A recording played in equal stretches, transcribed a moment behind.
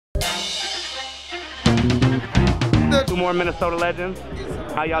2 more Minnesota legends.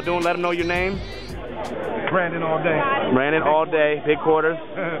 How y'all doing? Let them know your name. Brandon all day. Brandon all day, big quarters.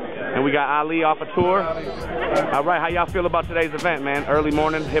 And we got Ali off a tour. All right, how y'all feel about today's event, man? Early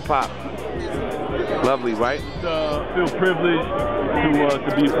morning hip-hop. Lovely, right? Feel privileged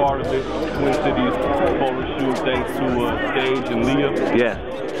to be a part of this Twin Cities photo shoot. Thanks to Stage and Leah. Yes.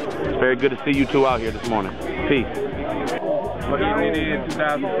 It's very good to see you two out here this morning. Peace. What evening is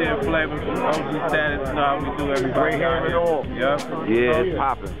 2010 flavor from OG status. We do every great hair at all. Yep. Yeah, it's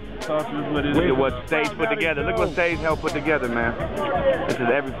popping. Look at what Stage put together. Look what Stage helped put together, man. This is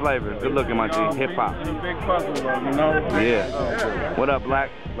every flavor. Good looking, my G. Hip hop. Big puzzle, you know? Yeah. What up,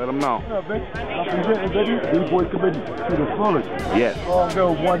 Black? Let them know. What up, baby? B-boy committee to the fullest. Yes. All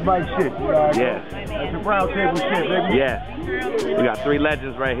go one mic shit. Yes. That's the round table shit, baby. Yes. We got 3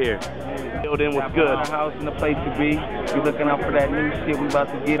 legends right here. Building was good. House in the place to be. We looking out for that new shit we about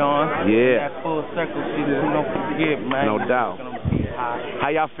to get on. Yeah. That full circle shit we don't forget, man. No doubt. How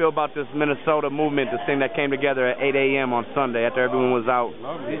y'all feel about this Minnesota movement, this thing that came together at 8 a.m. on Sunday after everyone was out?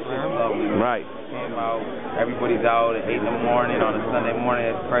 Lovely. Right. Came out, everybody's out at 8 in the morning on a Sunday morning.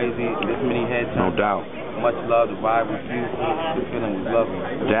 It's crazy. This many heads. No doubt. Much love. The vibe was beautiful. The feeling was lovely.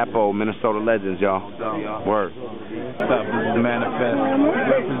 Dapo, Minnesota legends, y'all. Word. What's up? This is Manifest.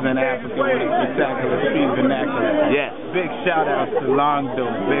 Represent Africa with a spectacular street vernacular. Yes. Big shout out to Longdo,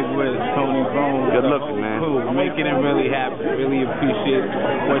 BigWiz, Tony Bones. Good looking, man. Cool. Making it really happen. Really appreciate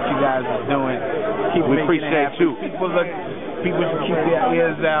what you guys are doing. We appreciate you. People should keep their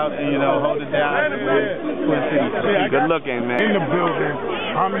ears out and, you know, hold it down. Twin Cities. Good looking, man. In the building.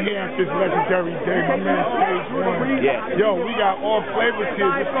 I'm here at this legendary day. My man Stage 1. Yeah. Yo, we got all flavors here.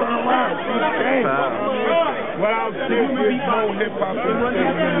 Just turn around. See the game. What I'll say is no hip-hop in the state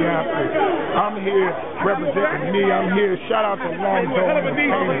of Minneapolis. I'm here representing me. I'm here. Shout out to Long Dome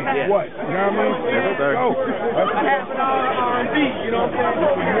Entertainment. Yeah. What? You know what I mean? Yes, sir. Let's go. R&B, you know what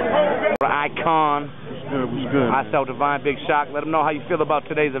I'm saying? Icon. It was good. I Sell Divine, Big Shock. Let them know how you feel about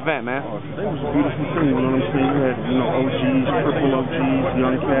today's event, man. Today was a beautiful thing, you know what I'm saying? You had, OGs, triple OGs,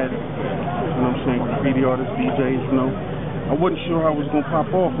 young cats, you know what I'm saying, graffiti artists, DJs, you know. I wasn't sure how it was going to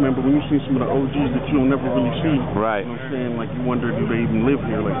pop off, man, but when you see some of the OGs that you don't never really see, right. You know what I'm saying, like you wonder, do they even live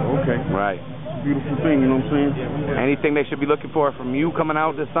here? Like, okay. Right. Beautiful thing, you know what I'm saying? Anything they should be looking for from you coming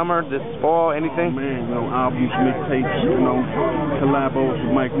out this summer, this fall, anything? Oh, man, albums, mixtapes, collabos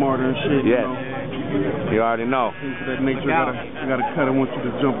with Mike Martyr and shit, yes. You already know. Things of that nature, you gotta cut. I want you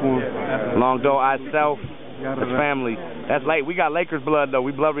to jump on. Long Doe, I Self, the family. That's late. We got Lakers blood though.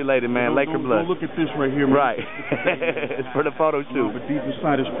 We blood related, man. Laker blood. Don't look at this right here, man. Right. It's for the photo shoot. But deep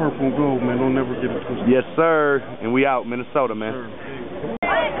inside is purple and gold, man. Don't never get it twisted. Yes, sir. And we out, Minnesota, man. Oh,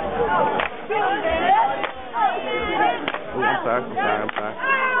 I'm sorry.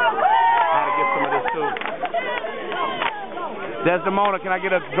 I had to get some of this too. Desdemona, can I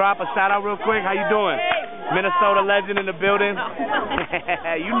get a drop, a shout out real quick? How you doing? Minnesota legend in the building.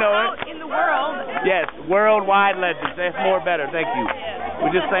 You know it. In the world. Yes, worldwide legends. That's more better. Thank you. We're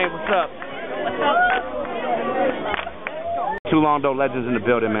just saying what's up. What's up? 2 Long Doe legends in the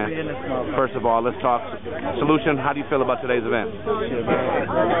building, man. First of all, let's talk Solution. How do you feel about today's event?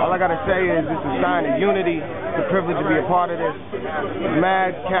 All I gotta say is it's a sign of unity. It's a privilege to be a part of this.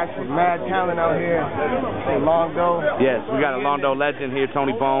 Mad cats with mad talent out here. Long Doe. Yes, we got a Long Doe legend here,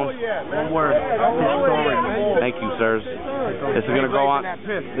 Tony Bones. One word. Historic. Thank you, sirs. This is gonna go on.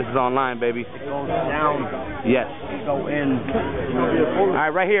 This is online, baby. Go down. Yes. Go in. All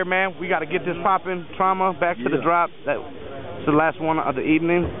right, right here, man. We gotta get this popping. Trauma. Back to the drop. It's the last one of the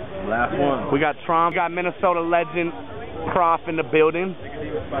evening. Last one. We got Trauma. We got Minnesota legend Prof in the building.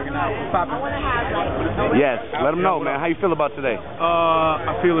 Yes, let them know, man. How you feel about today?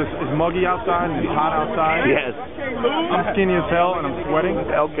 I feel it's muggy outside and it's hot outside. Yes. I'm skinny as hell and I'm sweating.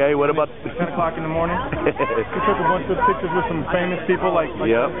 Okay, what about 10 o'clock in the morning? We took a bunch of pictures with some famous people like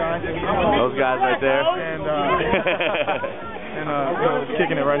yep. those Those guys. guys right there. And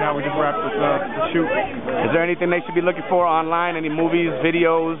kicking it right now. We just wrapped this the shoot. Is there anything they should be looking for online? Any movies,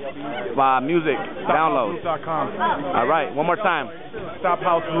 videos, music, downloads? Stophouse.com. All right, one more time.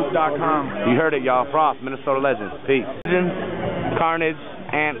 Stophouse.com. You heard it, y'all. Prof, Minnesota legends. Peace. Carnage,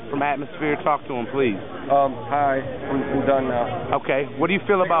 Ant from Atmosphere. Talk to him, please. Hi. I'm done now. Okay. What do you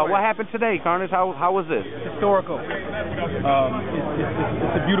feel about what happened today, Carnage? How was this? Historical.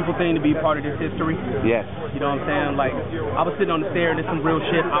 It's a beautiful thing to be part of this history. Yes. You know what I'm saying? Like, I was sitting on the stairs, there's some real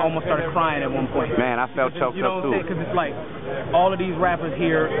shit. I almost started crying at one point. Man, I felt choked you know up what I'm saying? too. Because it's like, all of these rappers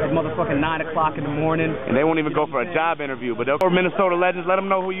here at motherfucking 9 o'clock in the morning. And they won't even go for a job interview, but they're Minnesota legends. Let them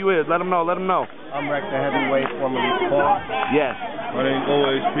know who you is. Let them know. I'm Rex the Heavyweight, formerly Paul. Yes. My name's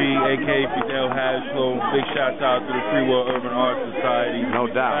OSP, a.k.a. Fidel Haslow. Big shouts out to the Free World Urban Arts Society.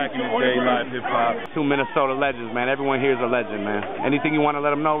 No doubt. Back in the day, live hip-hop. Two Minnesota legends, man. Everyone here is a legend, man. Anything you want to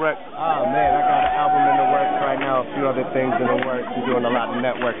let them know, Rex? Oh, man, I got an album in the works right now, a few other things in the works. We're doing a lot of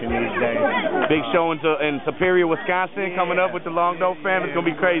networking these days. Big show in Superior, Wisconsin, coming up with the Long Dope fam. It's going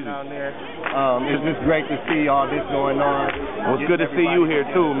to be crazy. Down there. It's just great to see all this going on. Well, it's good to see you here,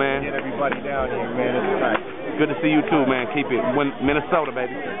 too, man. Get everybody down here, man. It's nice. Good to see you too, man. Keep it. Minnesota,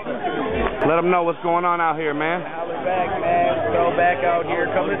 baby. Let them know what's going on out here, man. Back, man. Throwback out here.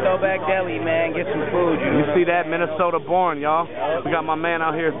 Come to Throwback Deli, man. Get some food. You see that? Minnesota born, y'all. We got my man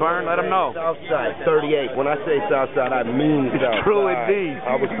out here, Burn. Let him know. Southside, 38. When I say Southside, I mean Southside. True indeed.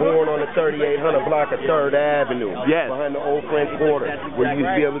 I was born on the 3800 block of 3rd Avenue. Yes. Behind the old French Quarter, where you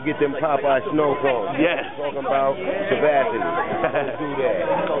used to be able to get them Popeye snow cones. Yes. Talking about Sebastian. Let's do that.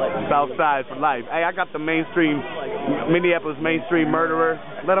 Southside for life. Hey, I got the mainstream, Minneapolis mainstream murderer.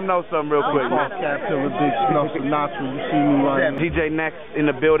 Let them know something real quick, man. DJ Next in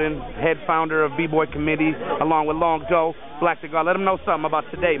the building, head founder of B-Boy Committee, along with Long Joe, Black the God. Let them know something about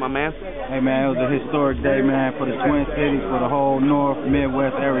today, my man. Hey, man, it was a historic day, man, for the Twin Cities, for the whole North,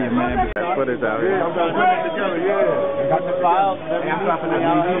 Midwest area, man. Put it out here. Got the files. I'm dropping it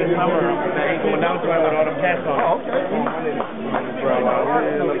out here this summer. Going down to it with all the cats on. Oh, okay.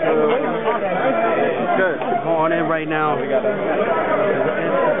 Good. Going in right now.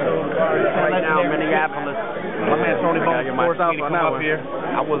 Right now, Minneapolis. My man Tony Bones forced me to come up here.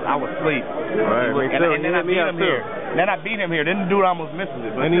 I was asleep. Right. And then I beat him here. Then I beat him here. Then the dude almost misses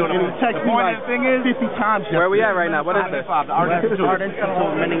it. But the point of the thing is, 50 times. Where we at right now? What is this? The Art Institute,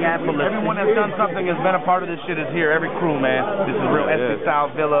 Minneapolis. Everyone that's done something has been a part of this shit is here. Every crew, man. This is real. SC Style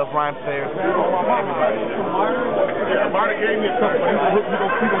Villa, Rhymesayers. Marty gave me a couple. He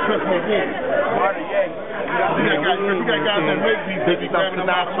gonna trust me again. Marty, you got guys that make beats. Big stuff to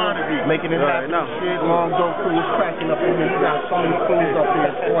Making it happen. Shit, Long Dope crew is cracking up in here. We got so many crews up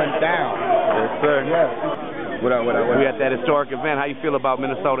here going down. Yes, sir. Yes. What up? We at that historic event. How you feel about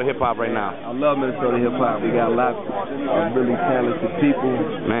Minnesota hip-hop right now? I love Minnesota hip-hop. We got lots of really talented people.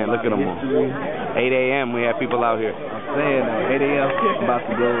 Man, look at them all. 8 a.m. we have people out here. I'm saying that 8 a.m. I'm about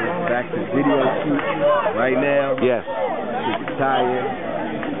to go back to video shoot right now. Yes. Tired.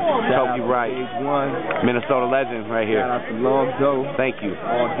 Hope you right. Minnesota legend right here. Shout out to Long Joe. Thank you.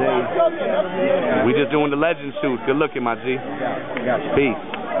 All day. We just doing the legend shoot. Good looking, my G. Peace.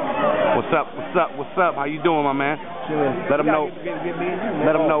 What's up? What's up? What's up? How you doing, my man? Let them know.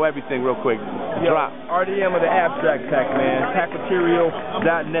 Let them know everything real quick. Drop. RDM of the Abstract Pack, man.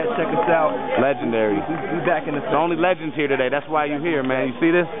 Packmaterial.net. Check us out. Legendary. We back in the only legends here today. That's why you're here, man. You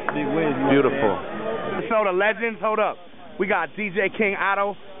see this? Beautiful. Minnesota legends. Hold up. We got DJ King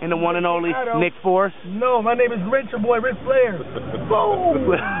Otto and the one and only Nick Force. No, my name is Rich, your boy Ric Flair. Boom.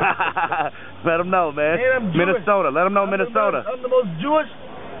 Let them know, man. Minnesota. Let them know Minnesota. I'm the most Jewish.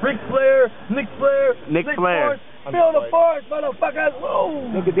 Ric Flair, Nick Flair, Nick Flair. Force. Feel the force, motherfuckers. Woo.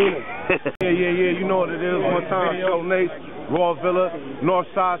 Nicodemus. Yeah. You know what it is. One time, Show Nate, Raw Villa, North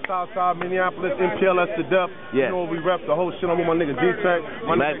Side, South Side, Minneapolis, Mpls to death. Yes. You know we rep the whole shit. I'm with my nigga D-Tech,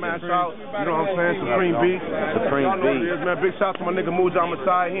 my nigga Mash Out. You know what I'm saying? Supreme Beat. Supreme Beat. Man, big shout to my nigga Muja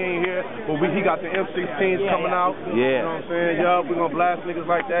Masai. He ain't here, but he got the M16s coming out. Yeah. You know what I'm saying? Yeah, we gonna blast niggas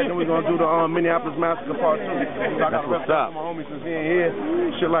like that. Then we gonna do the Minneapolis Massacre Part 2. So I gotta rep my homies since he ain't here.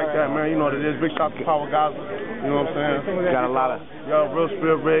 Shit like that, man. You know what it is. Big shout to Power Gaza. You know what I'm saying? Got a lot of Real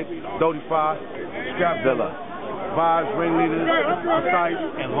Spirit Rick, Dodie 5, Scrap Villa, Vibes, Ringleaders, Sight,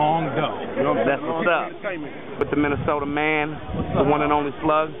 and Long Doe. You know, that's what's up. With the Minnesota man, the one and only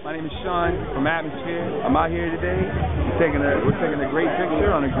Slug. My name is Sean from Atmosphere. I'm out here today. We're taking a great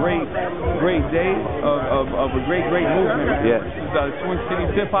picture on a great day of a great movement. Yes. This is the Twin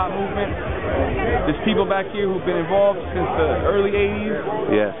Cities hip-hop movement. There's people back here who've been involved since the early 80s.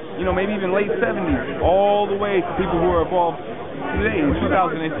 Yes. You know, maybe even late 70s, all the way to people who are involved today in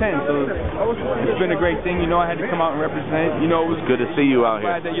 2010. So it's been a great thing. You know, I had to come out and represent. You know, it was good to see you out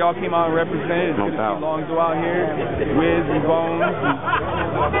here. Glad that y'all came out and represented. It's good to see Long Joe out here, Wiz and Bones.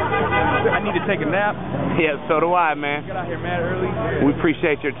 I need to take a nap. Yeah, so do I, man. Get out here mad early. We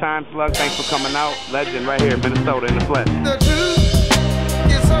appreciate your time, Slug. Thanks for coming out. Legend right here, Minnesota in the flesh. The truth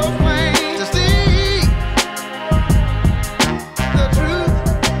is so plain.